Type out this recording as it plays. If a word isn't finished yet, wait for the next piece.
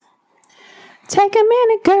Take a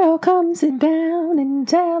minute, girl, come sit down and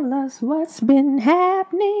tell us what's been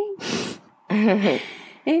happening.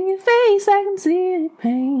 In your face, I can see the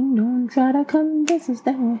pain. Don't try to convince us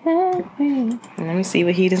that we're happy. Let me see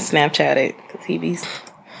what he done Snapchatted. Because he be...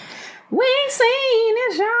 We ain't seen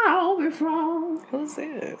this y'all before. Who's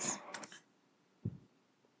this?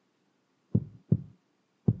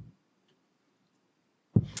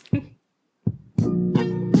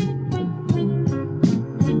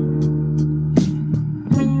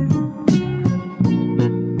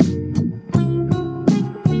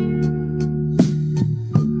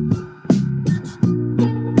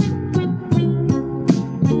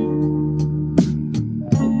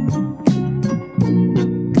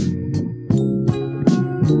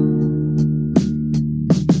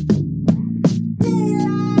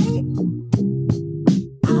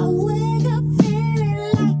 I wake up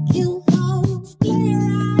feeling like you won't play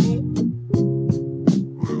right.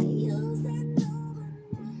 I use that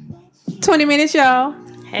number. 20 minutes, y'all.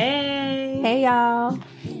 Hey. Hey, y'all.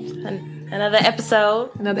 Another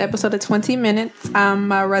episode. Another episode of 20 Minutes. I'm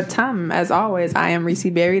Ratam. As always, I am Reese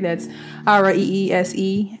Berry. That's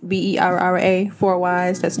REESEBERRA, 4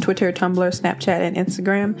 Ys. That's Twitter, Tumblr, Snapchat, and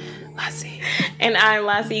Instagram. Lassie. And I'm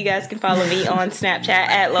Lassie. You guys can follow me on Snapchat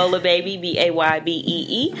at LolaBaby,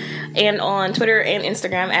 BAYBEE, and on Twitter and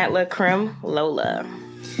Instagram at LaCrim Lola.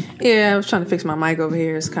 Yeah, I was trying to fix my mic over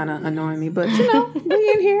here. It's kind of annoying me. But, you know,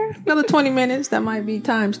 we in here. Another 20 minutes. That might be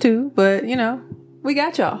times 2. But, you know, we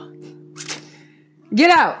got y'all. Get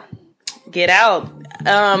out. Get out.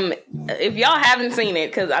 If y'all haven't seen it,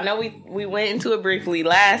 because I know we went into it briefly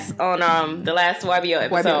last on the last YBO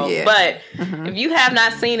episode, yeah. but if you have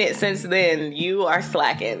not seen it since then, you are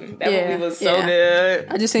slacking. That movie was so good.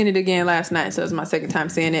 I just seen it again last night, so it was my second time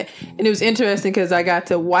seeing it, and it was interesting because I got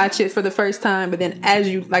to watch it for the first time. But then, as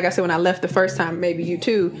you, like I said, when I left the first time, maybe you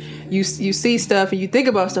too, you see stuff and you think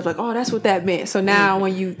about stuff like, oh, that's what that meant. So now,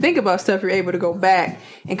 when you think about stuff, you're able to go back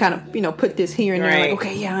and kind of put this here and there. Right. Like,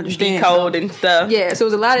 okay, yeah, I understand. Decode and stuff. Yeah, so it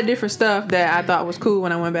was a lot of different stuff that I thought was cool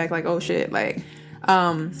when I went back. Like, oh shit, like.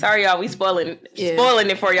 Sorry, y'all. We spoiling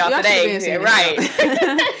it for y'all today. Yeah, right.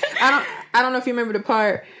 I don't know if you remember the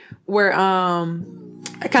part where kind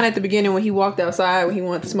of at the beginning when he walked outside when he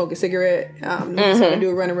wanted to smoke a cigarette. He was going to do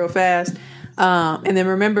it running real fast. And then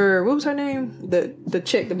remember, what was her name? The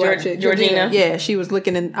chick, the black chick, Georgina. Yeah, she was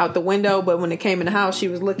looking out the window, but when it came in the house, she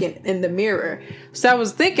was looking in the mirror. So I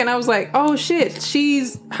was thinking, I was like, oh shit,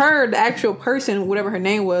 the actual person, whatever her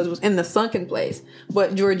name was in the sunken place.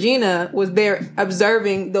 But Georgina was there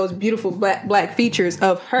observing those beautiful black features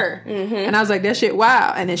of her. Mm-hmm. And I was like, that shit,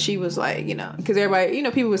 wow. And then she was like, because everybody,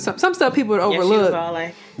 people with some stuff people would overlook. Yeah, she was all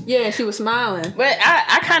like... Yeah, she was smiling. But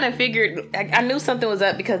I kind of figured, I knew something was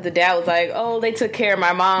up because the dad was like, oh, they took care of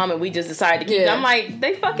my mom and we just decided to keep them. I'm like,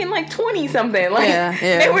 they fucking like 20-something. Like,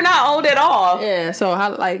 they were not old at all. Yeah, so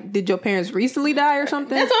how, like, did your parents recently die or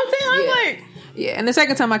something? That's what I'm saying. I was like... Yeah, and the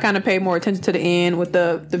second time I kind of paid more attention to the end with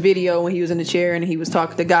the video when he was in the chair and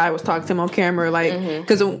the guy was talking to him on camera, like,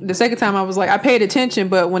 because the second time I was like, I paid attention,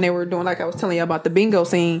 but when they were doing, like I was telling you about the bingo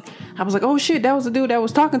scene, I was like, oh shit, that was the dude that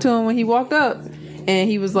was talking to him when he walked up. And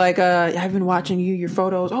he was like, I've been watching your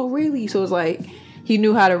photos. Oh, really? So it was like, he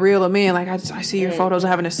knew how to reel him in. Like, I see your photos. I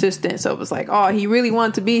have an assistant. So it was like, oh, he really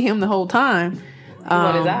wanted to be him the whole time. He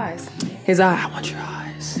wanted his eyes. His eye. I want your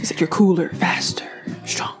eyes. He said, you're cooler, faster,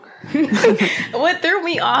 stronger. What threw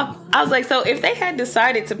me off, I was like, so if they had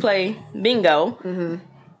decided to play bingo,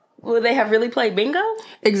 would they have really played bingo?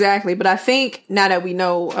 Exactly. But I think now that we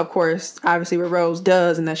know, of course, obviously what Rose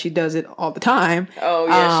does and that she does it all the time. Oh,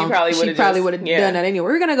 yeah. She probably would have done that anyway.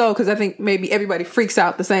 We're going to go because I think maybe everybody freaks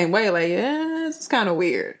out the same way. Like, it's kind of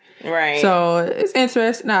weird. Right. So it's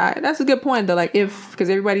interesting. Nah, that's a good point though. Like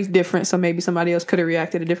because everybody's different. So maybe somebody else could have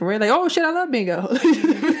reacted a different way. Like, oh shit, I love bingo.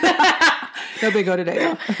 No bingo today,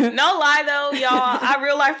 y'all. No lie though, y'all. I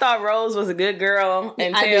real life thought Rose was a good girl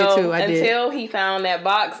until he found that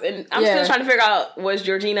box, and I'm still trying to figure out, was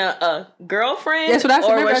Georgina a girlfriend? That's what I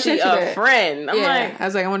said. Or was she a friend? I'm like, I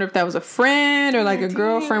was like, I wonder if that was a friend or like a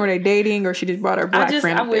girlfriend. Were they dating, or she just brought her black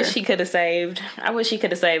friend? I wish he could have saved. I wish he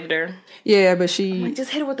could have saved her. Yeah, but she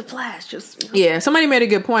just hit her with the flash. Yeah, somebody made a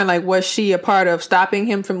good point. Like, was she a part of stopping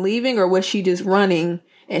him from leaving, or was she just running?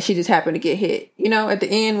 And she just happened to get hit, at the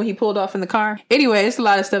end when he pulled off in the car. Anyway, it's a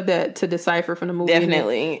lot of stuff to decipher from the movie.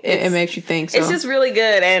 Definitely. It makes you think. So. It's just really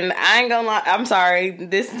good. And I ain't gonna lie. I'm sorry.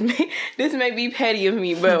 This may be petty of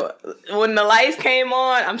me, but when the lights came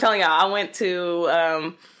on, I'm telling y'all, I went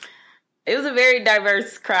to, it was a very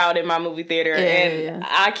diverse crowd in my movie theater.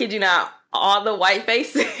 I kid you not, all the white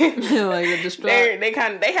faces. Like they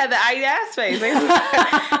had the eye ass face.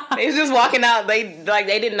 They was just walking out. They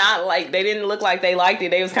didn't look like they liked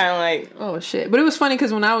it. They was kind of like, oh shit. But it was funny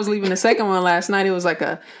because when I was leaving the second one last night, it was like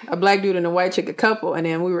a black dude and a white chick, a couple, and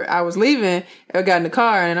then I was leaving, I got in the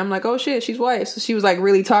car, and I'm like, oh shit, she's white. So she was like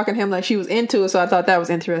really talking to him like she was into it. So I thought that was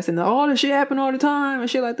interesting. All this shit happened all the time and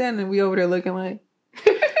shit like that, and then we over there looking like.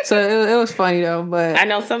 So it was funny though. But I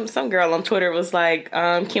know some girl on Twitter was like,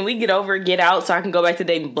 can we get out so I can go back to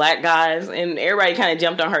dating black guys? And everybody kind of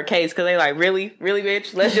jumped on her case because they like, really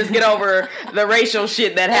bitch, let's just get over the racial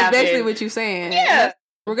shit that happened. That's basically what you're saying. Yeah.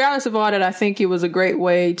 Regardless of all that, I think it was a great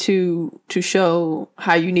way to show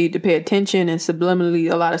how you need to pay attention, and subliminally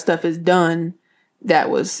a lot of stuff is done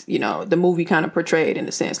that was, the movie kind of portrayed in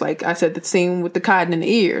a sense. Like I said, the scene with the cotton in the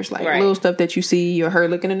ears, like little stuff that you see or her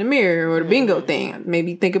looking in the mirror, or the bingo thing.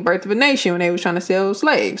 Maybe think of Birth of a Nation when they was trying to sell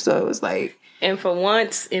slaves. So it was like... And for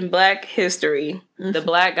once in black history, the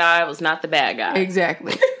black guy was not the bad guy.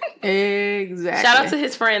 Exactly. Exactly. Shout out to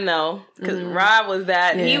his friend though, because Rob was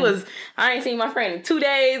that. Yeah. He was. I ain't seen my friend in 2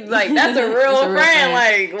 days. Like that's a real friend.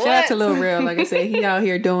 Like what? Shout out to Lil Real. Like I said, he out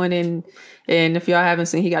here doing it. And if y'all haven't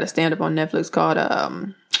seen, he got a stand up on Netflix called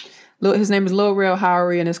his name is Lil Real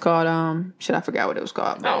Howery, and it's called shit, I forgot what it was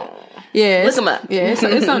called. Yeah, look him up. Yeah, it's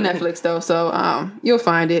on Netflix though, so you'll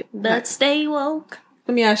find it. But stay woke.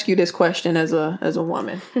 Let me ask you this question as a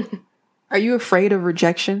woman: are you afraid of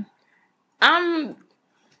rejection?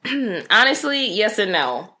 Honestly, yes and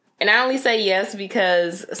no. And I only say yes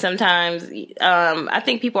because sometimes I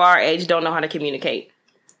think people our age don't know how to communicate.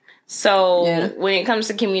 So when it comes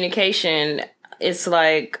to communication, it's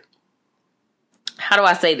like, how do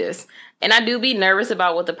I say this? And I do be nervous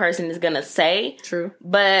about what the person is going to say. True.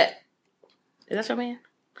 But is that your man?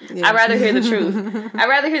 Yeah. I'd rather hear the truth. I'd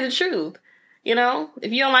rather hear the truth.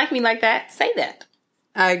 If you don't like me like that, say that.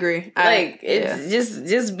 I agree.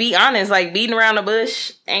 Just be honest. Like beating around the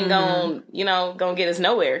bush ain't gonna get us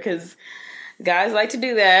nowhere, because guys like to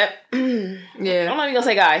do that. Yeah. I'm not even gonna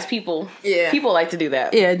say guys, people. Yeah. People like to do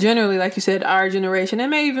that. Yeah, generally, like you said, our generation. It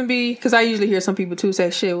may even be, because I usually hear some people too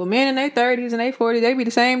say, shit, well, men in their 30s and their 40s, they be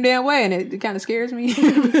the same damn way, and it kind of scares me.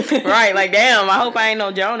 Right, like, damn, I hope I ain't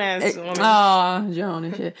no Jonas woman. Oh, Joan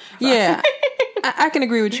and shit. Yeah. I can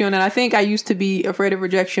agree with you on that. I think I used to be afraid of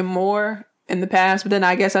rejection more in the past, but then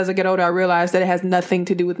I guess as I get older, I realize that it has nothing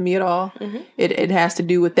to do with me at all. Mm-hmm. It has to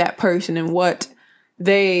do with that person and what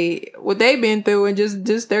they've been through, and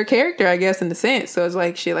just their character, I guess, in a sense. So it's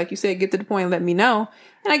like, shit, like you said, get to the point and let me know.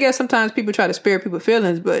 And I guess sometimes people try to spare people's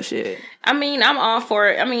feelings, but shit. I mean, I'm all for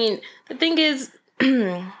it. I mean, the thing is,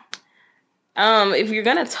 if you're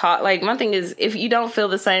gonna talk, like, my thing is, if you don't feel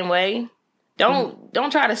the same way,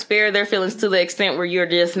 don't try to spare their feelings to the extent where you're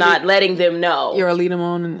just not letting them know. You're lead them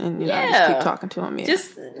on and just keep talking to them. Yeah.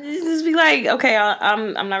 Just be like, okay,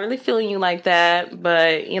 I'm not really feeling you like that,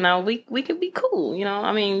 but we could be cool.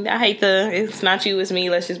 I mean, I hate it's not you, it's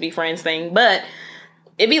me, let's just be friends thing, but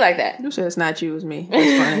it be like that. You said it's not you, it's me.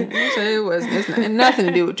 It's funny. You said it's nothing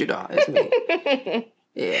to do with you, dog. It's me.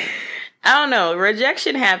 Yeah. I don't know.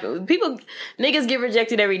 Rejection happens. Niggas get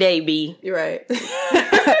rejected every day, B. You're right.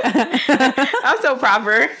 I'm so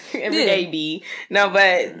proper. Every day, B. No,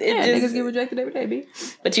 but niggas get rejected every day, B.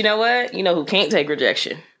 But you know what? You know who can't take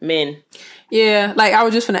rejection? Men. Yeah, like I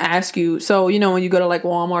was just gonna ask you. So when you go to like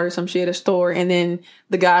Walmart or some shit, a store, and then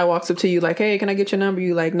the guy walks up to you like, "Hey, can I get your number?"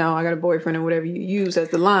 You like, "No, I got a boyfriend," or whatever you use as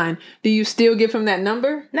the line. Do you still give him that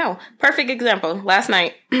number? No. Perfect example. Last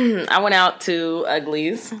night, I went out to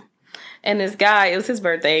Uglies. And this guy, it was his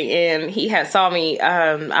birthday, and he had saw me.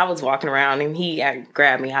 I was walking around, and he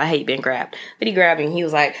grabbed me. I hate being grabbed, but he grabbed me. And he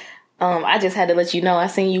was like, I just had to let you know I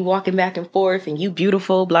seen you walking back and forth, and you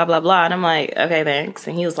beautiful, blah, blah, blah. And I'm like, okay, thanks.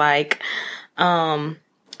 And he was like,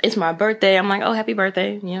 it's my birthday. I'm like, oh, happy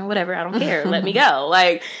birthday. Whatever. I don't care. Let me go.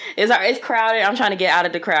 Like, it's crowded. I'm trying to get out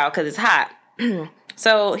of the crowd because it's hot.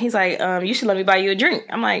 So he's like, you should let me buy you a drink.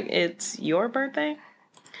 I'm like, it's your birthday?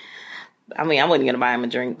 I mean, I wasn't going to buy him a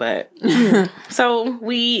drink, but... So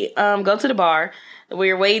we go to the bar.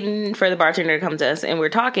 We're waiting for the bartender to come to us, and we're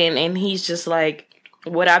talking, and he's just like,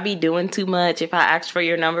 would I be doing too much if I asked for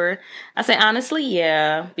your number? I said, honestly,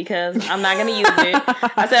 yeah, because I'm not going to use it.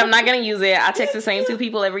 I said, I'm not going to use it. I text the same 2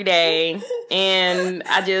 people every day, and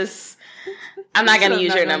I'm not going to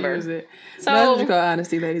use your number. So that's what you call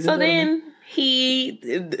honesty, ladies and gentlemen. Then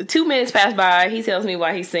 2 minutes pass by. He tells me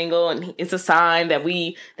why he's single, and it's a sign that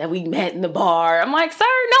we met in the bar. I'm like, sir,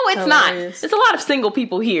 no, it's not. There's a lot of single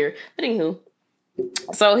people here. But anywho,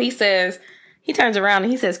 so he turns around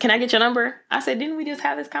and he says, "Can I get your number?" I said, "Didn't we just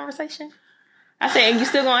have this conversation?" I said, "And you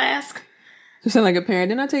still gonna ask?" You sound like a parent.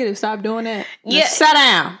 Didn't I tell you to stop doing that? Yeah. Just sit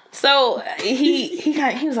down. So he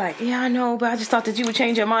was like, yeah, I know, but I just thought that you would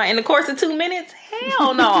change your mind in the course of 2 minutes.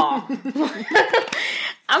 Hell no.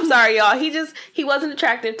 I'm sorry, y'all. He wasn't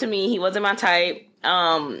attractive to me. He wasn't my type.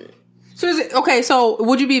 So is it okay? So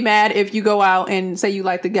would you be mad if you go out and say you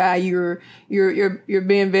like the guy, you're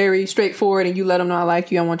being very straightforward and you let him know I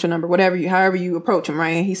like you, I want your number, however you approach him,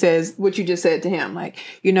 right? And he says what you just said to him, like,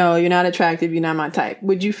 you're not attractive, you're not my type.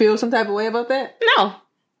 Would you feel some type of way about that? No,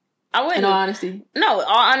 I wouldn't. In all honesty, no.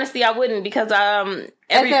 All honesty, I wouldn't because at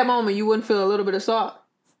that moment you wouldn't feel a little bit of salt.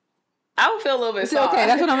 I would feel a little bit soft. Okay,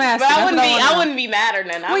 that's what I'm asking. But I wouldn't be mad or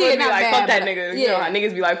nothing. I wouldn't be like, fuck that nigga. Yeah. You know how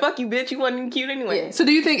niggas be like, fuck you, bitch. You wasn't even cute anyway. Yeah. So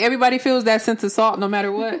do you think everybody feels that sense of salt no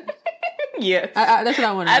matter what? Yeah. That's what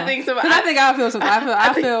I want to know. I think so. I think I'll feel some.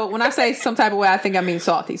 I feel when I say some type of way, I think I mean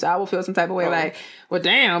salty. So I will feel some type of way like, well,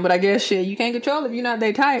 damn. But I guess shit, you can't control if you're not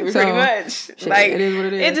their type. So, pretty much. Shit, like it is what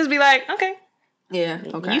it is. It just be like, okay. Yeah.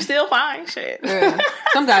 Okay. You still fine. Shit. Yeah.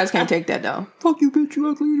 Some guys can't take that though. Fuck you, bitch. You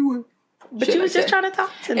ugly anyway. But you was just trying to talk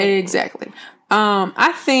to me. Exactly.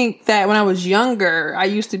 I think that when I was younger, I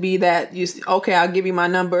used to be that okay, I'll give you my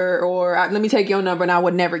number or let me take your number and I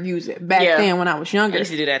would never use it. Back then when I was younger. I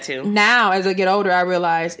used to do that too. Now, as I get older, I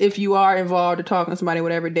realize if you are involved or talking to somebody,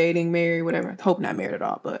 whatever, dating, married, whatever, hope not married at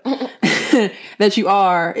all, but that you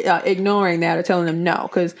are ignoring that or telling them no.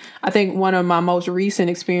 Because I think one of my most recent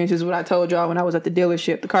experiences, what I told y'all when I was at the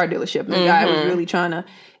dealership, the car dealership, and the guy was really trying to,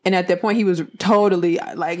 and at that point he was totally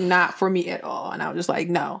like not for me at all. And I was just like,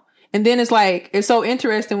 no. And then it's like, it's so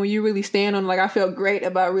interesting when you really stand on, like, I felt great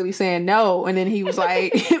about really saying no. And then he was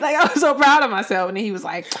like, like, I was so proud of myself. And then he was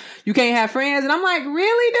like, you can't have friends. And I'm like,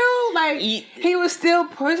 really, dude? Like, he was still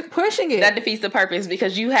pushing it. That defeats the purpose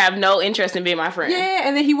because you have no interest in being my friend. Yeah.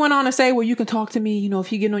 And then he went on to say, well, you can talk to me. You know, if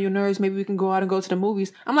you get on your nerves, maybe we can go out and go to the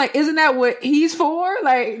movies. I'm like, isn't that what he's for?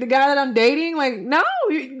 Like, the guy that I'm dating? Like, no,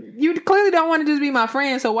 you clearly don't want to just be my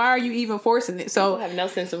friend. So why are you even forcing it? So I have no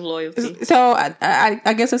sense of loyalty. So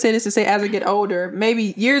I guess I say this to say, as I get older,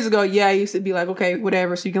 maybe years ago, yeah, I used to be like, okay,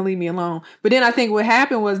 whatever, so you can leave me alone. But then I think what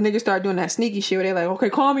happened was niggas started doing that sneaky shit where they're like,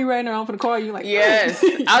 okay, call me right now, I'm gonna call you. Like, yes.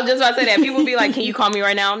 I was just about to say that. People be like, can you call me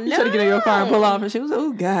right now? No. Try to get in your car and pull off and shit.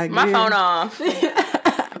 Oh, God. My phone off.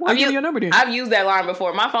 Why give me your number then? I've used that line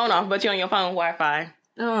before. My phone off, but you're on your phone Wi-Fi.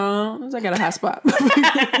 Oh, I got a hotspot.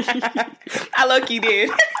 I look you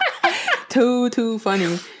did. Too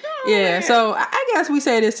funny. Yeah, man. So I guess we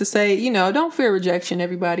say this to say, you know, don't fear rejection,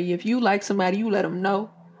 everybody. If you like somebody, you let them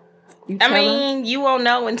know. You won't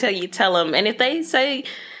know until you tell them. And if they say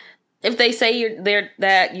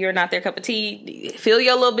you're not their cup of tea, feel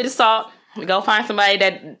your little bit of salt. Go find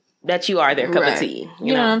somebody that you are their cup of tea.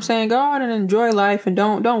 You know what I'm saying? Go out and enjoy life and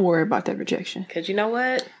don't worry about that rejection. Because you know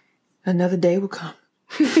what? Another day will come.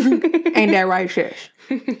 Ain't that right, Shesh?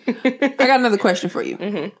 I got another question for you.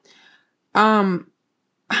 Mm-hmm.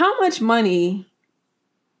 How much money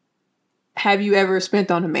have you ever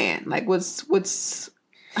spent on a man? Like,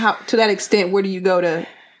 how to that extent? Where do you go to?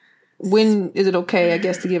 When is it okay, I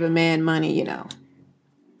guess, to give a man money? You know.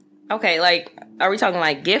 Okay, like, are we talking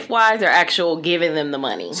like gift wise or actual giving them the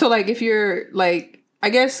money? So, like, if you're like, I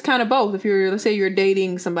guess, kind of both. If you're, let's say, you're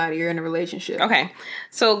dating somebody, you're in a relationship. Okay,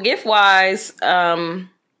 so gift wise, I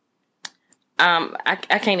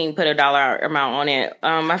can't even put a dollar amount on it.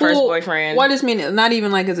 My first boyfriend. What does mean? Not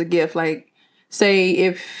even like as a gift. Like, say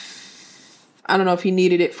if I don't know if he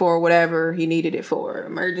needed it for whatever he needed it for,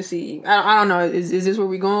 emergency. I don't know. Is this where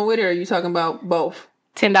we're going with it, or are you talking about both?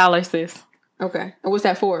 $10, sis. Okay. And what's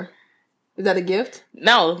that for? Is that a gift?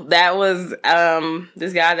 No, that was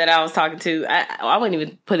this guy that I was talking to. I wouldn't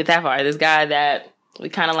even put it that far. This guy that we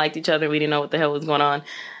kind of liked each other. We didn't know what the hell was going on.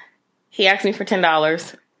 He asked me for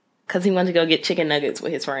 $10. Because he wanted to go get chicken nuggets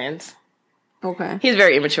with his friends. Okay. He's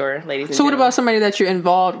very immature, ladies and So what gentlemen. about somebody that you're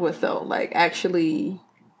involved with, though? Like, actually...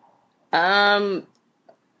 Neither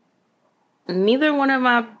one of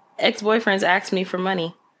my ex-boyfriends asked me for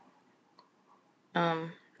money.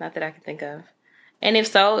 Not that I can think of. And if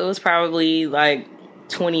so, it was probably, like,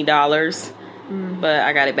 $20. But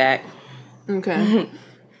I got it back. Okay.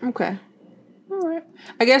 Okay. All right.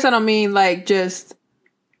 I guess I don't mean, like, just...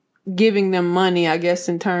 giving them money, I guess,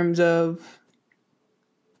 in terms of...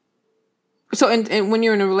 So, and when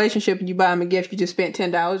you're in a relationship and you buy them a gift, you just spent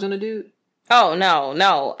 $10 on a dude? Oh,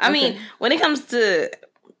 no. I mean, when it comes to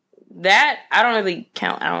that, I don't really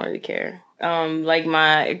count. I don't really care. Like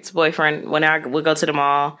my ex-boyfriend, when I would go to the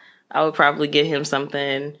mall, I would probably get him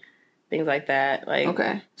something, things like that. Like,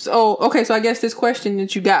 okay. So I guess this question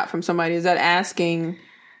that you got from somebody, is that asking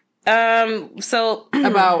So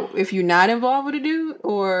About if you're not involved with a dude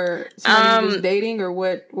or somebody who's dating, or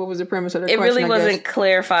what was the premise of the it question? really I wasn't guess?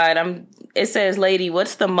 clarified. It says, lady,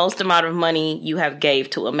 what's the most amount of money you have gave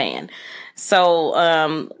to a man?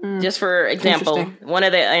 So, just for example, Interesting. one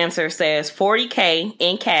of the answers says $40K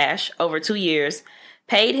in cash over 2 years,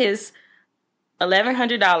 paid his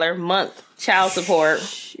 $1,100 month child support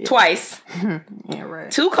twice, Yeah, right.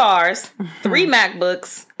 2 cars, 3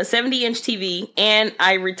 MacBooks, a 70-inch TV, and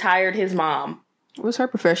I retired his mom. What's her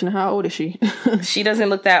profession? How old is she? She doesn't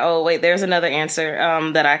look that old. Wait, there's another answer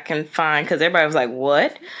that I can find because everybody was like,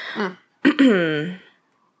 what?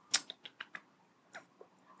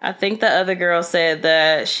 I think the other girl said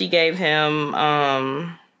that she gave him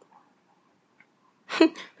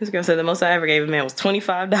this girl said the most I ever gave a man was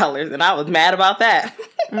 $25, and I was mad about that.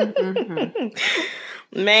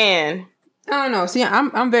 Man. I don't know. See,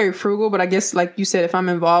 I'm very frugal, but I guess like you said, if I'm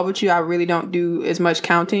involved with you, I really don't do as much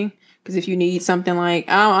counting. Because if you need something, like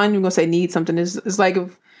I'm even gonna say need something. It's like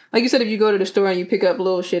you said, if you go to the store and you pick up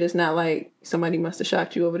little shit, it's not like somebody must have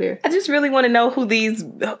shocked you over there. I just really want to know what these,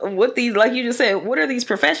 like you just said, what are these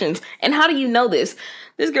professions? And how do you know this?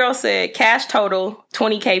 This girl said cash total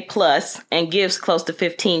 20K plus and gifts close to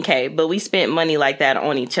 15K, but we spent money like that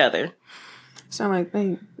on each other. Sound like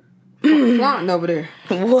they flaunting over there.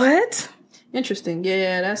 What? Interesting.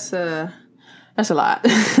 Yeah, that's a lot.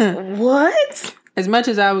 What? As much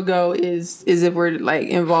as I would go is if we're like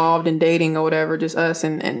involved in dating or whatever, just us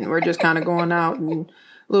and we're just kind of going out and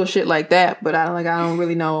little shit like that. But I don't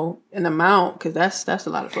really know an amount because that's a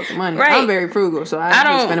lot of fucking money. Right. I'm very frugal, so I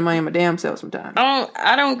don't spending money on my damn self sometimes.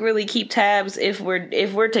 I don't really keep tabs if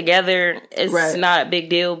we're together. It's Right. not a big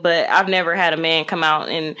deal. But I've never had a man come out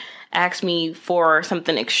and ask me for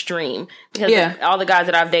something extreme because all the guys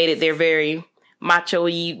that I've dated, they're very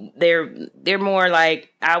macho-y. They're more like,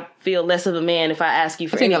 I feel less of a man if I ask you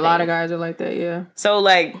for anything. I think a lot of guys are like that, yeah. So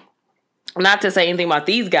like, not to say anything about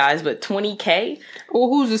these guys, but 20K? Well,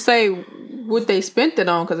 who's to say what they spent it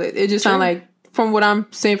on? Because it just sounds like, from what I'm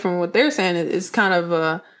saying, from what they're saying, it's kind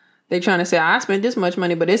of they trying to say I spent this much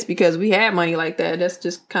money, but it's because we had money like that. That's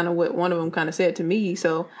just kind of what one of them kind of said to me.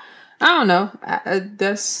 So I don't know.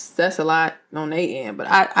 That's a lot on their end. But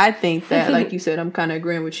I think that, like you said, I'm kind of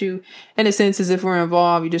agreeing with you. In a sense, as if we're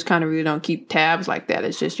involved, you just kind of really don't keep tabs like that.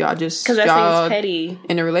 It's just y'all just... Because that seems petty.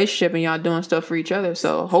 In a relationship and y'all doing stuff for each other.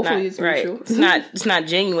 So hopefully it's mutual. Right. It's not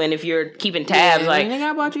genuine if you're keeping tabs. Like, nigga,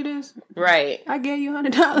 I bought you this. Right. I gave you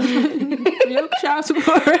 $100 for your child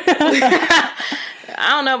support. I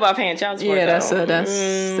don't know about paying child support. Yeah,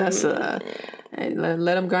 that's hey,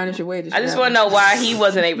 let them garnish your wages. I just want to know why he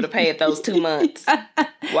wasn't able to pay it those 2 months.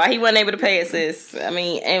 Why he wasn't able to pay it, sis? I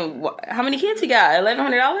mean, and how many kids he got?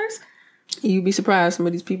 $1,100? You'd be surprised some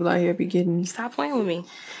of these people out here be getting... Stop playing with me.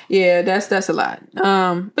 Yeah, that's a lot.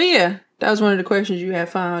 But yeah, that was one of the questions you had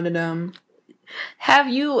found. And have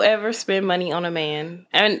you ever spent money on a man?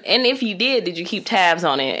 And if you did you keep tabs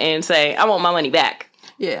on it and say, I want my money back?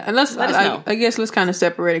 Yeah, and I guess let's kind of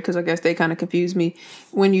separate it because I guess they kind of confused me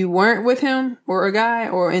when you weren't with him or a guy,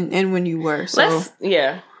 or and when you were. So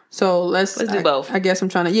let's do both. I guess I'm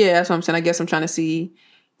trying to. Yeah, that's what I'm saying. I guess I'm trying to see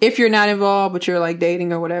if you're not involved, but you're like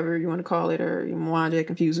dating or whatever you want to call it, or Mwanja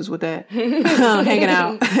confuses with that. Hanging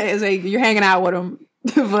out, it's like you're hanging out with them.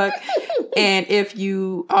 Fuck. And if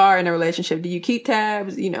you are in a relationship, do you keep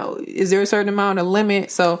tabs? Is there a certain amount of limit?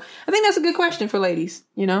 So I think that's a good question for ladies.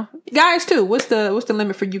 Guys too. What's the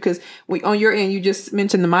limit for you? Because on your end, you just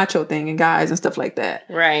mentioned the macho thing and guys and stuff like that.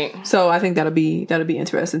 Right. So I think that'll be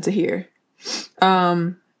interesting to hear.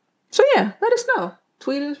 So yeah, let us know.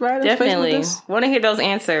 Tweet us, write us, definitely Facebook us. Want to hear those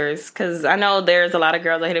answers because I know there's a lot of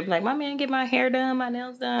girls out here be like, my man get my hair done, my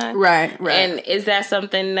nails done. Right. And is that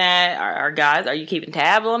something that our guys, are you keeping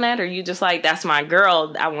tabs on that, or are you just like, that's my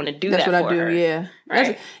girl, I want to do that's that what for I do, her? Yeah.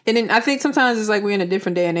 Right. And then I think sometimes it's like we're in a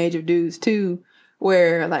different day and age of dudes too,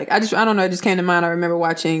 where like I don't know, it just came to mind. I remember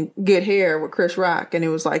watching Good Hair with Chris Rock, and it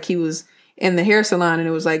was like he was in the hair salon, and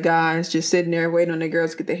it was like guys just sitting there waiting on their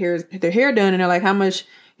girls to get their hair done, and they're like, how much?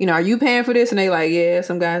 Are you paying for this? And they like, yeah.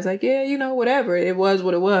 Some guys like, yeah, whatever. It was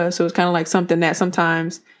what it was. So it's kind of like something that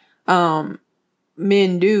sometimes men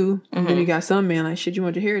do. And then you got some men like, shit, you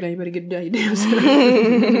want your hair done? You better get it done. You damn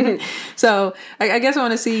self. So I guess I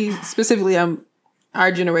want to see specifically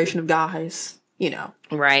our generation of guys.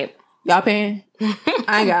 Right. Y'all paying?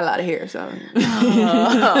 I ain't got a lot of hair, so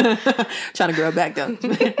trying to grow it back though.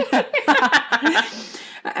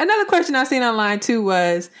 Another question I seen online too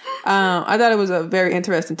was, I thought it was a very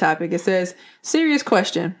interesting topic. It says, serious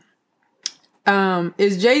question.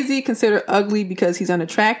 Is Jay-Z considered ugly because he's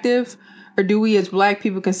unattractive, or do we as black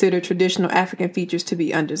people consider traditional African features to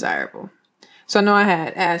be undesirable? So I know I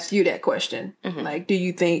had asked you that question. Like, do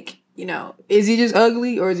you think, is he just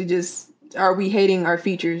ugly, or is he just, are we hating our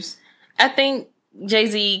features? I think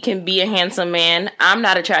Jay-Z can be a handsome man. I'm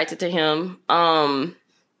not attracted to him.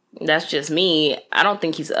 That's just me. I don't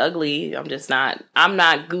think he's ugly. I'm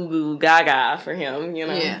not goo goo gaga for him,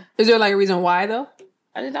 Yeah. Is there like a reason why though?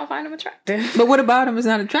 I just don't find him attractive. But what about him is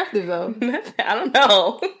not attractive though? I don't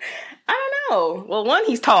know. Well, one,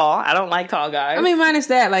 he's tall. I don't like tall guys. I mean, minus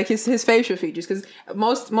that, like his facial features, because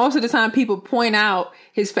most of the time people point out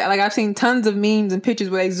his like I've seen tons of memes and pictures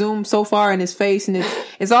where they zoom so far in his face, and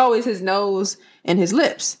it's always his nose and his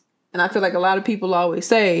lips. And I feel like a lot of people always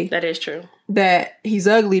say that is true, that he's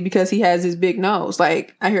ugly because he has his big nose.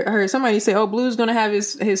 Like I heard somebody say, "Oh, Blue's gonna have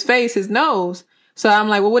his face, his nose." So I'm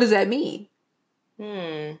like, well, what does that mean?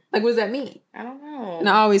 Like, what does that mean? I don't know. And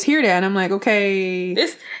I always hear that, and I'm like, okay,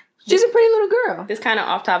 she's a pretty little girl. This kind of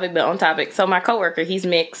off topic, but on topic. So my coworker, he's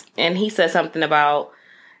mixed, and he said something about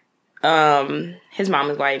his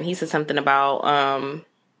mom is white, and he said something about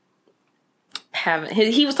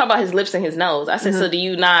he was talking about his lips and his nose. I said, so do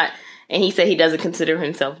you not? And he said he doesn't consider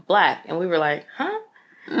himself black, and we were like, huh?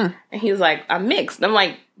 And he was like, I'm mixed. I'm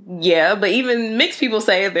like, yeah, but even mixed people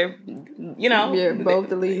say they're, yeah,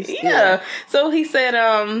 both at least. Yeah. So he said,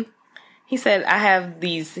 I have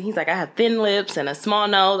these, he's like, I have thin lips and a small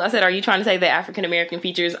nose. I said, are you trying to say that African American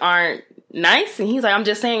features aren't nice? And he's like, I'm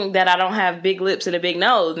just saying that I don't have big lips and a big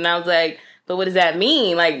nose. And I was like, but what does that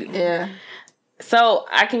mean? Like, yeah. So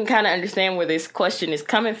I can kind of understand where this question is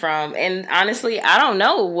coming from. And honestly, I don't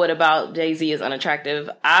know what about Jay-Z is unattractive.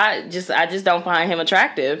 I just don't find him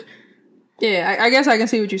attractive. Yeah, I guess I can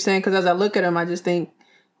see what you're saying, because as I look at him, I just think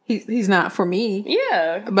he's not for me.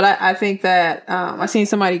 Yeah. But I think that I seen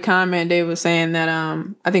somebody comment, they was saying that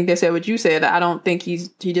I think they said what you said, that I don't think he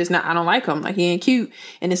just not, I don't like him, like he ain't cute.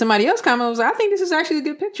 And then somebody else commented, was like, I think this is actually a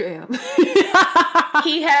good picture of him.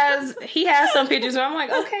 he has some pictures where I'm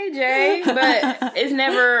like, okay, Jay, but it's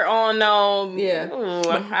never on no,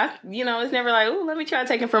 it's never like, ooh, let me try to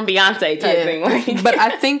take him from Beyonce type thing. Like, but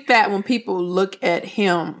I think that when people look at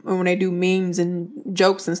him and when they do memes and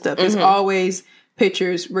jokes and stuff, it's always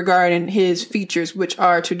pictures regarding his features, which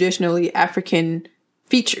are traditionally African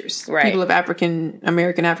features, right? People of African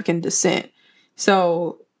descent.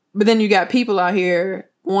 So, but then you got people out here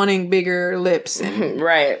wanting bigger lips, and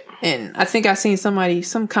right. And I think I seen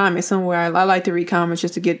some comment somewhere. I like to read comments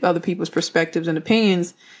just to get other people's perspectives and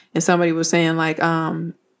opinions. And somebody was saying like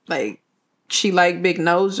she liked big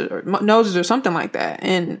noses or something like that.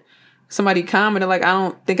 And somebody commented like, I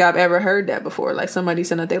don't think I've ever heard that before. Like somebody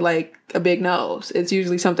said that they like a big nose. It's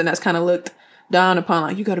usually something that's kind of looked down upon,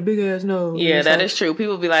 like you got a big ass nose. Yeah, that is true.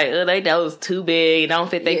 People be like, oh, they nose too big,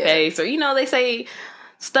 don't fit their face, or they say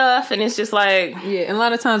stuff, and it's just like, yeah. And a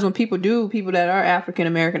lot of times when people that are African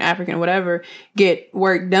American, whatever, get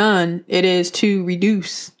work done, it is to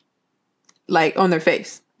reduce, like, on their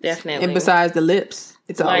face. Definitely. And besides the lips,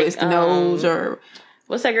 it's always the nose. Or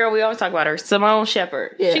what's that girl we always talk about her, Simone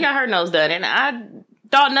Shepherd? Yeah. She got her nose done, and I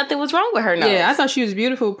thought nothing was wrong with her nose. Yeah, I thought she was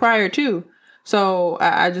beautiful prior to. So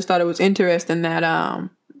I just thought it was interesting that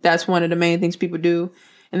that's one of the main things people do.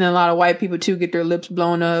 And then a lot of white people, too, get their lips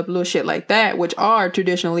blown up, little shit like that, which are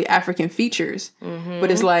traditionally African features. But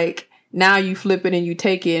it's like, now you flip it and you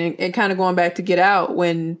take it. And kind of going back to Get Out,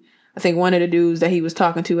 when I think one of the dudes that he was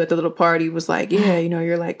talking to at the little party was like, yeah,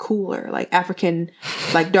 you're like cooler, like African,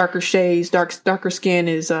 like darker shades, darker skin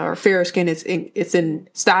is, or fairer skin, it's in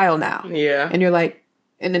style now. Yeah. And you're like,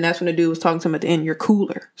 and then that's when the dude was talking to him at the end, you're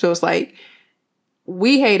cooler. So it's like,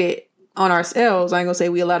 we hate it on ourselves. I ain't gonna say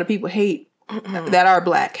we, a lot of people hate that are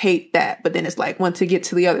black, hate that. But then it's like, once you get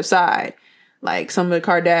to the other side, like some of the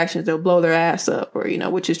Kardashians, they'll blow their ass up, or,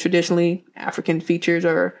 which is traditionally African features,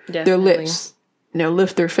 or their lips, and they'll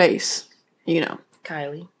lift their face,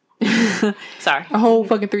 Kylie. Sorry. A whole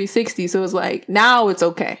fucking 360. So it's like, now it's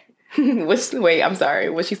okay. Wait, I'm sorry.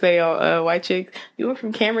 What she say on White Chicks? You went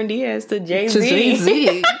from Cameron Diaz to Jay-Z. To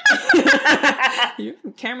Jay-Z. You're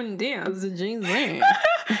from Cameron Diaz to Jay-Z.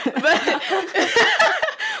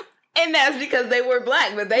 And that's because they were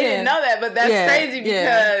black, but they didn't know that. But that's crazy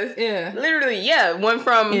because literally, went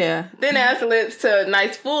from thin ass lips to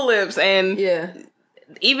nice full lips, and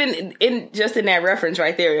even in that reference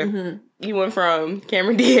right there, you went from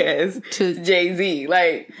Cameron Diaz to Jay-Z.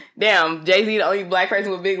 Like, damn, Jay-Z the only black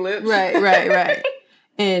person with big lips. Right.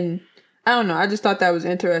 And I don't know. I just thought that was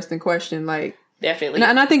an interesting question. Like, definitely.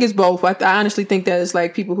 And I think it's both. I honestly think that it's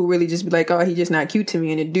like people who really just be like, oh, he just not cute to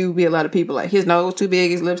me. And it do be a lot of people like, his nose too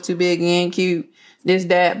big, his lips too big, he ain't cute, this,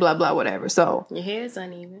 that, blah, blah, whatever. So your hair's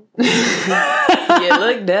uneven. You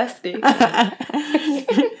look dusty.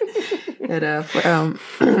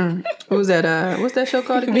 what was that? What's that show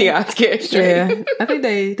called again? Beyond Scared Straight. Yeah, I think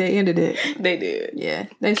they ended it. They did. Yeah,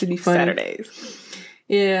 they used to be funny. Saturdays.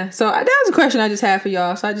 Yeah, so that was a question I just had for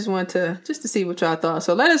y'all. So I just wanted to see what y'all thought.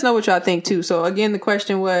 So let us know what y'all think too. So again, the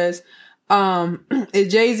question was,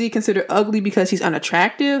 is Jay-Z considered ugly because he's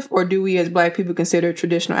unattractive, or do we as Black people consider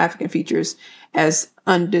traditional African features as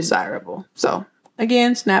undesirable? So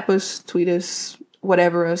again, snap us, tweet us,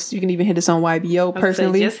 whatever us. You can even hit us on YBO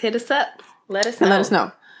personally. Just hit us up. Let us know. And let us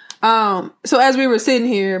know. So as we were sitting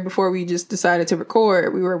here before we just decided to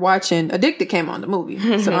record, we were watching Addicted came on the movie.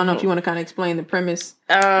 So I don't know if you want to kind of explain the premise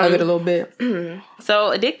of it a little bit.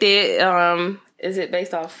 So Addicted, is it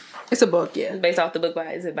based off? It's a book, yeah. Based off the book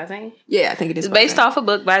is it by Zane? Yeah, I think it is. It's based off a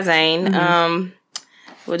book by Zane.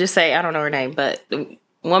 We'll just say, I don't know her name, but the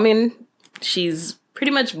woman, she's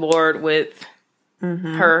pretty much bored with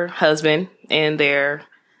her husband and their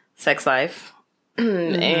sex life.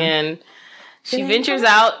 And she ventures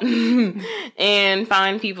out and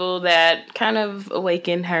find people that kind of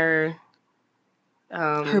awaken her.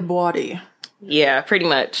 Her body. Yeah, pretty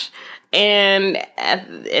much. And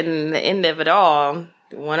in the end of it all,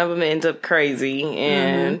 one of them ends up crazy,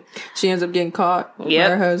 and she ends up getting caught by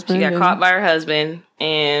her husband. She got caught by her husband,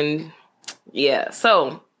 and yeah.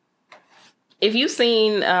 So, if you've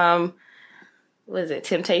seen, what is it,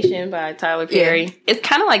 Temptation by Tyler Perry? Yeah. It's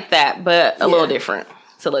kind of like that, but a little different.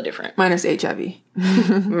 It's a little different. Minus HIV.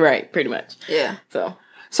 Right, pretty much. Yeah.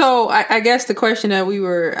 So I guess the question that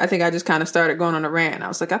I think I just kind of started going on a rant. I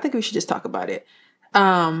was like, I think we should just talk about it.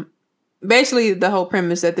 Basically, the whole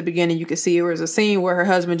premise at the beginning, you could see it was a scene where her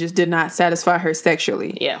husband just did not satisfy her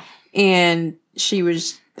sexually. Yeah. And she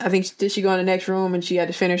was, I think, did she go in the next room and she had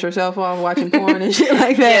to finish herself off watching porn and shit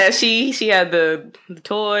like that? Yeah, she had the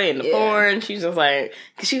toy and the porn. She was just like,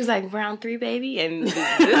 cause she was like, round 3, baby. And this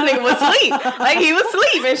nigga was asleep. Like, he was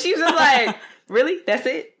asleep. And she was just like, really? That's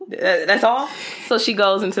it? That's all? So she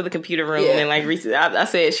goes into the computer room and like, I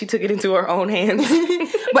said she took it into her own hands.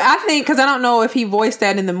 But I think, because I don't know if he voiced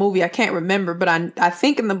that in the movie, I can't remember, but I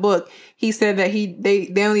think in the book he said that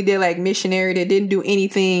they only did like missionary. They didn't do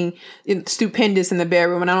anything stupendous in the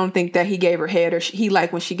bedroom, and I don't think that he gave her head, or he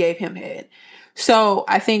liked when she gave him head. So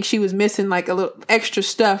I think she was missing like a little extra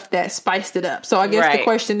stuff that spiced it up. So I guess the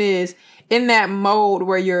question is, in that mode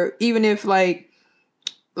where you're, even if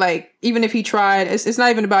he tried, it's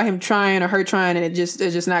not even about him trying or her trying, and it's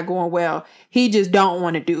just not going well. He just don't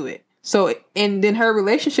want to do it. So, and then her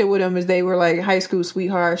relationship with him is they were like high school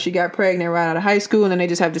sweethearts. She got pregnant right out of high school, and then they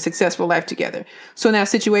just have the successful life together. So in that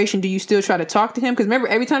situation, do you still try to talk to him? Because remember,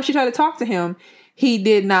 every time she tried to talk to him, he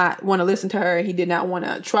did not want to listen to her. He did not want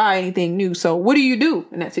to try anything new. So what do you do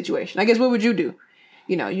in that situation? I guess, what would you do?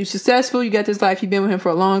 You know, you're successful, you got this life, you've been with him for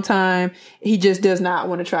a long time. He just does not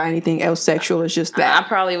want to try anything else sexual. It's just that. I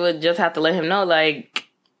probably would just have to let him know, like,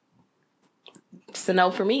 it's a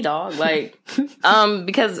no for me, dog. Like,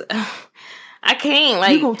 because I can't,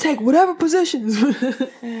 like, you gonna take whatever positions.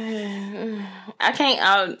 I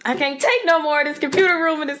can't take no more of this computer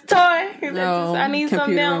room and this toy. No, I need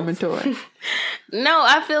something else. Room and toy. No,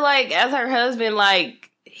 I feel like as her husband, like,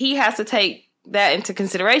 he has to take that into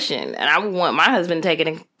consideration, and I would want my husband to take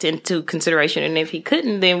it into consideration, and if he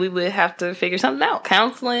couldn't, then we would have to figure something out.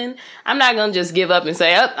 Counseling. I'm not gonna just give up and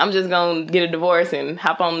say, I'm just gonna get a divorce and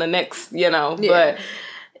hop on the next, but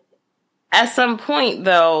at some point,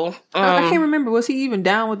 though, I can't remember, was he even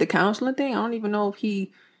down with the counseling thing? I don't even know if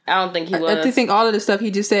he, I don't think he was. I think all of the stuff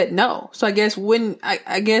he just said no. So I guess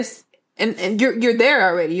I guess and you're there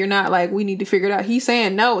already. You're not like, we need to figure it out. He's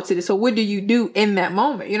saying no to this. So what do you do in that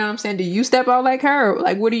moment? You know what I'm saying? Do you step out like her? Or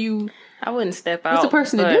like, what do you? I wouldn't step out. What's the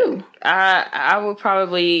person to do? I would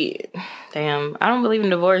probably, I don't believe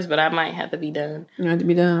in divorce, but I might have to be done. You have to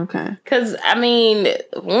be done, okay. Because, I mean,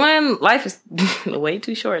 one, life is way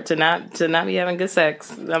too short to not be having good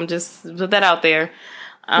sex. I'm just, put that out there.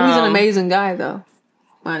 He's an amazing guy, though.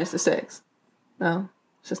 Minus the sex. No.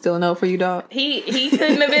 So still a no for you, dog? He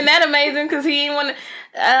couldn't have been that amazing because he didn't want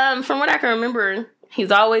to, from what I can remember,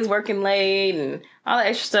 he's always working late and all that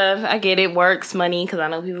extra stuff. I get it, works, money, because I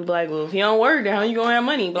know people be like, well, if you don't work, then how you gonna have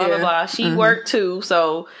money? Blah, blah, blah. She worked too,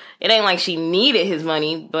 so it ain't like she needed his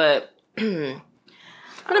money, but...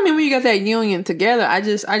 But I mean, when you got that union together, I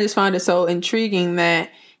just find it so intriguing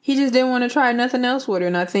that he just didn't want to try nothing else with her.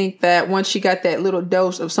 And I think that once she got that little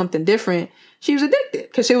dose of something different, she was addicted.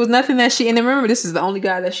 Because it was nothing that she... And then remember, this is the only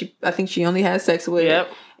guy that I think she only had sex with.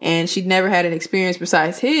 Yep. And she'd never had an experience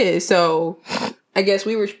besides his. So... I guess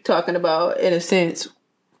we were talking about, in a sense,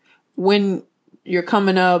 when you're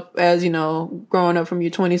coming up as, growing up from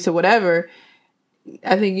your 20s to whatever,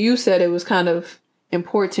 I think you said it was kind of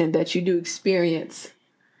important that you do experience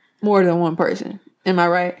more than one person. Am I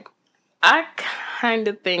right? I kind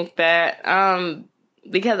of think that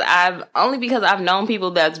because I've known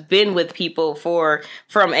people that's been with people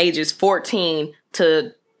from ages 14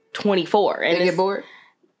 to 24, and They get bored.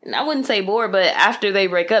 And I wouldn't say bored, but after they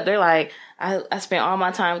break up, they're like, I spent all my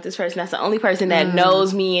time with this person. That's the only person that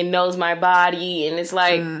knows me and knows my body, and it's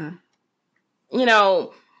like, you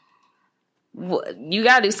know, you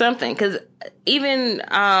gotta do something, because even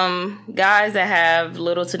guys that have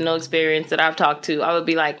little to no experience that I've talked to, I would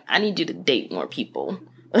be like, I need you to date more people.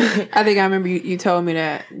 I think I remember you told me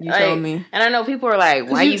that. You told me. And I know people are like,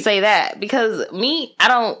 why you say that? Because me, I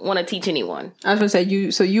don't want to teach anyone. I was gonna say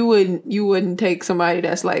you wouldn't take somebody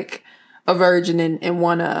that's like a virgin and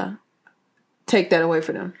wanna take that away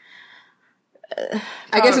from them.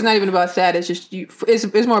 I guess it's not even about that. It's just you.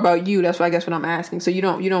 It's more about you. That's what I guess what I'm asking. So you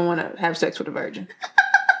don't want to have sex with a virgin.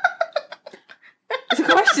 It's a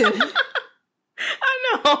question. I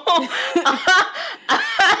know.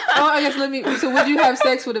 Oh, I guess so would you have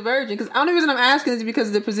sex with a virgin? Because the only reason I'm asking is because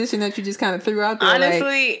of the position that you just kind of threw out there.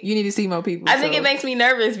 Honestly, like, you need to see more people. I think it makes me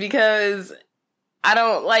nervous because I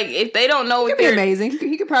don't like if they don't know. It could be amazing.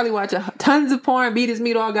 He could probably watch tons of porn, beat his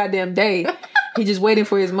meat all goddamn day. He just waiting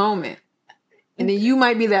for his moment, and then you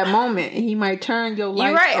might be that moment, and he might turn your life.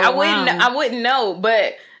 You're right. around. I wouldn't know.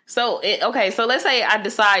 But so let's say I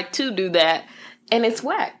decide to do that, and it's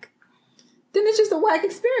whack. Then it's just a whack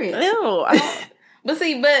experience. Ew.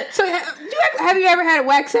 But so have you ever had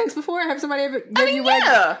whack sex before? Have somebody ever given you whack?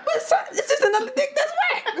 Yeah. But it's just another dick that's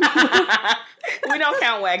whack. We don't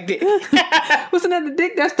count whack dick. What's another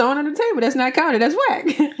dick that's thrown on the table? That's not counted. That's whack.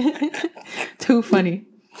 Too funny.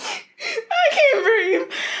 I can't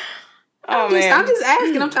breathe. I'm just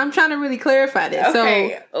asking. I'm trying to really clarify this.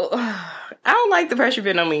 Okay. So I don't like the pressure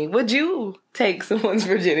been on me. Would you take someone's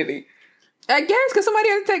virginity? I guess because somebody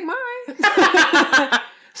has to take mine.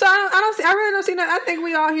 So I really don't see that. I think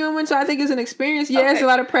we all human, so I think it's an experience. Yeah, okay. It's a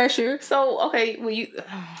lot of pressure. So, okay, well,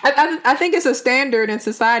 I think it's a standard in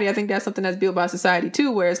society. I think that's something that's built by society too,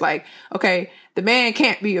 where it's like, okay, the man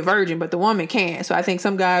can't be a virgin, but the woman can. So I think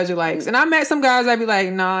some guys are like, and I met some guys, I'd be like,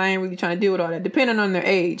 nah, I ain't really trying to deal with all that, depending on their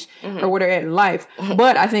age or where they're at in life.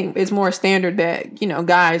 But I think it's more standard that,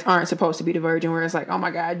 guys aren't supposed to be the virgin, where it's like, oh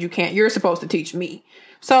my God, you can't, you're supposed to teach me.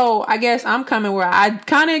 So I guess I'm coming where I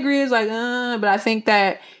kind of agree. It's like, but I think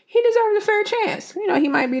that he deserves a fair chance. He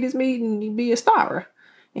might beat his meat and be a star,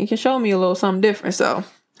 and he can show me a little something different. So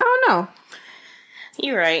I don't know.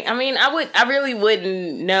 You're right. I mean, I really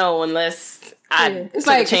wouldn't know unless I it's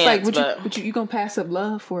took like a chance. It's like, but would you gonna pass up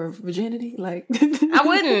love for virginity? Like I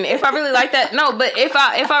wouldn't if I really like that. No, but if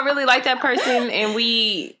I really like that person and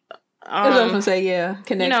we. I was gonna say, yeah,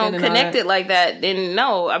 connected like that. Then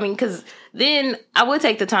no, I mean, because then I would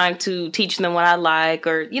take the time to teach them what I like,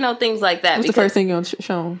 or things like that. What's the first thing you're gonna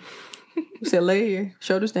show them? You said, lay here,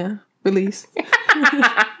 shoulders down, release.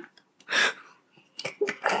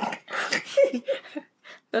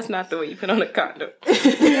 That's not the way you put on a condom.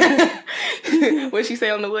 What she say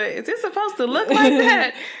on the wood? Is it supposed to look like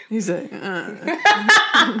that? He said, I'm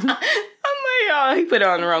like, oh, he put it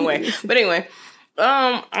on the wrong way. But anyway.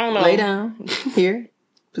 I don't know. Lay down. Here.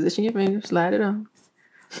 Position your fingers. Slide it on.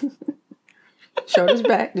 Shoulders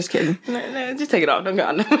back. Just kidding. No, just take it off. Don't go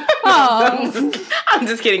on. Oh. I'm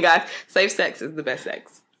just kidding, guys. Safe sex is the best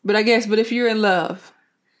sex. But if you're in love.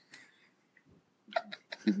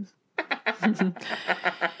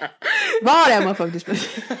 Ball that motherfucker just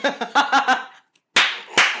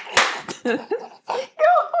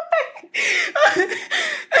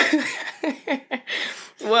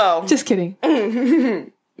Well, just kidding.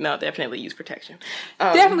 No, definitely use protection.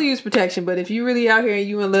 Definitely use protection. But if you really out here and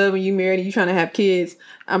you in love and you married and you trying to have kids,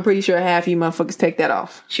 I'm pretty sure half of you motherfuckers take that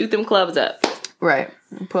off. Shoot them clubs up. Right.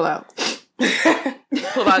 Pull out.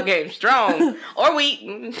 Pull out game strong or weak.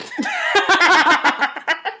 Get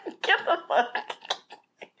the fuck.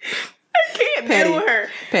 I can't deal with her.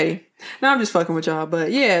 Petty. No, I'm just fucking with y'all.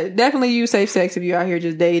 But yeah, definitely use safe sex if you're out here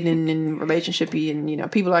just dating and relationshipy,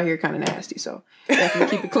 and people out here kind of nasty. So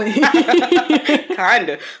definitely keep it clean.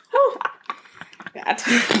 Kinda.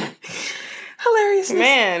 Hilarious,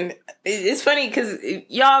 man. It's funny because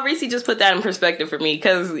y'all Reese just put that in perspective for me.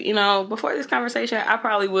 Because before this conversation, I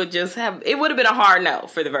probably would just have. It would have been a hard no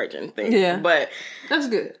for the virgin thing. Yeah, but that's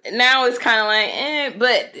good. Now it's kind of like,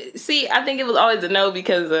 But see, I think it was always a no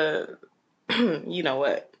because you know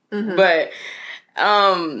what. Mm-hmm. But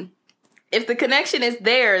if the connection is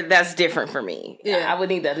there, that's different for me. Yeah. I would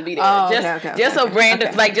need that to be there. Oh, Just a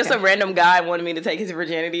random, okay. a random guy wanted me to take his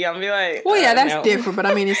virginity. I'm be like, Well, yeah, that's no. different. But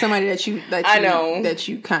I mean, it's somebody that you I know. that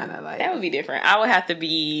you kind of like. That would be different. I would have to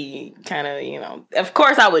be kind of, of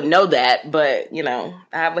course I would know that, but,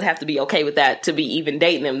 I would have to be okay with that to be even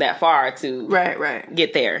dating them that far to right.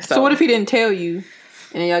 get there. So what if he didn't tell you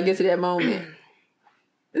and y'all get to that moment?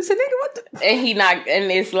 It's a nigga, what the? And he not, and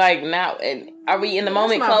it's like now, and are we in the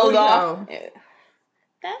moment my clothes booty off? hole.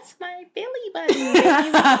 That's my Billy button,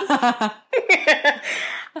 baby.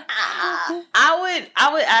 I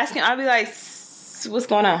would ask him. I'd be like, "What's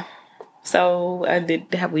going on?" So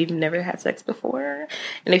have we never had sex before?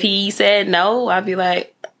 And if he said no, I'd be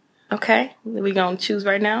like, "Okay, we gonna choose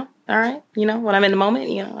right now. All right, when I'm in the moment,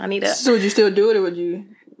 I need to." So would you still do it, or would you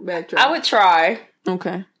backtrack? I would try.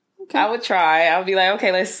 Okay. I would try. I would be like,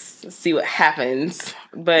 okay, let's see what happens.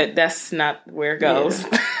 But that's not where it goes.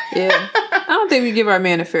 Yeah. I don't think we give our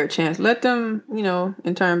men a fair chance. Let them,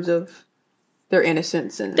 in terms of their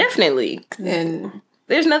innocence and Definitely. and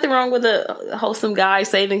There's nothing wrong with a wholesome guy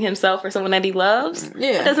saving himself for someone that he loves.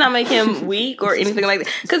 Yeah. It does not make him weak or anything like that.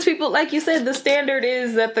 Because people, like you said, the standard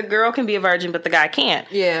is that the girl can be a virgin, but the guy can't.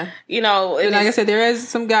 yeah. And like I said, there is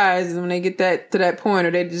some guys when they get to that point,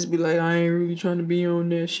 or they just be like, I ain't really trying to be on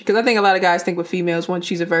this. Because I think a lot of guys think with females, once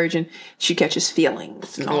she's a virgin, she catches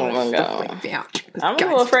feelings and all Oh my that stuff God. like that. I'm a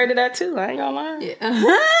little afraid of that too. I ain't gonna lie.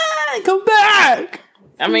 Yeah. Come back.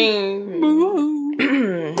 I mean,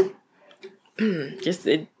 just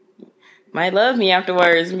it might love me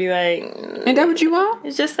afterwards and be like, Ain't that what you want?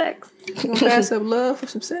 it's just sex. You want to pass up love for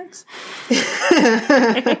some sex?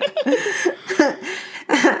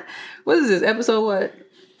 What is this? Episode what?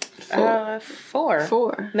 4.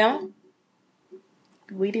 4. No?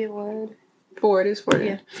 We did one. 4. It is 4.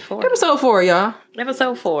 Yeah, 4. Episode 4, y'all.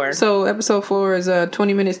 Episode 4. So episode 4 is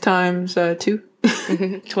 20 minutes times 2.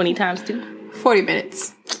 20 times 2. 40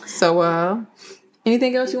 minutes. So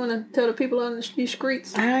anything else you want to tell the people on these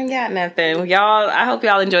streets? I ain't got nothing. Y'all, I hope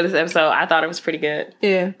y'all enjoyed this episode. I thought it was pretty good.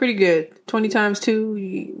 Yeah, pretty good. 20 times 2.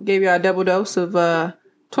 We gave y'all a double dose of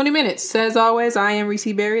 20 minutes. As always, I am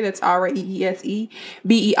Reese Berry. That's REESE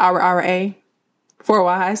BERRA.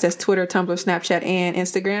 4 Ys. That's Twitter, Tumblr, Snapchat, and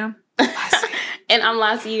Instagram. And I'm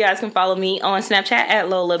Lassie. You guys can follow me on Snapchat at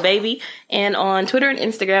Lola Baby and on Twitter and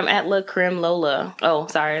Instagram at La Creme Lola. Oh,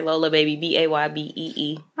 sorry, Lola Baby,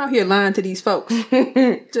 BAYBEE. Out here lying to these folks.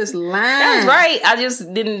 Just lying. That's right. I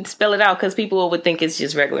just didn't spell it out because people would think it's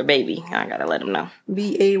just regular baby. I gotta let them know.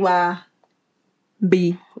 BAYB.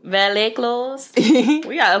 Valet clothes.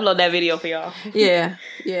 We gotta upload that video for y'all. Yeah.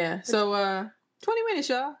 So 20 minutes,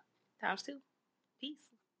 y'all. Times 2. Peace.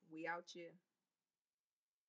 We out here.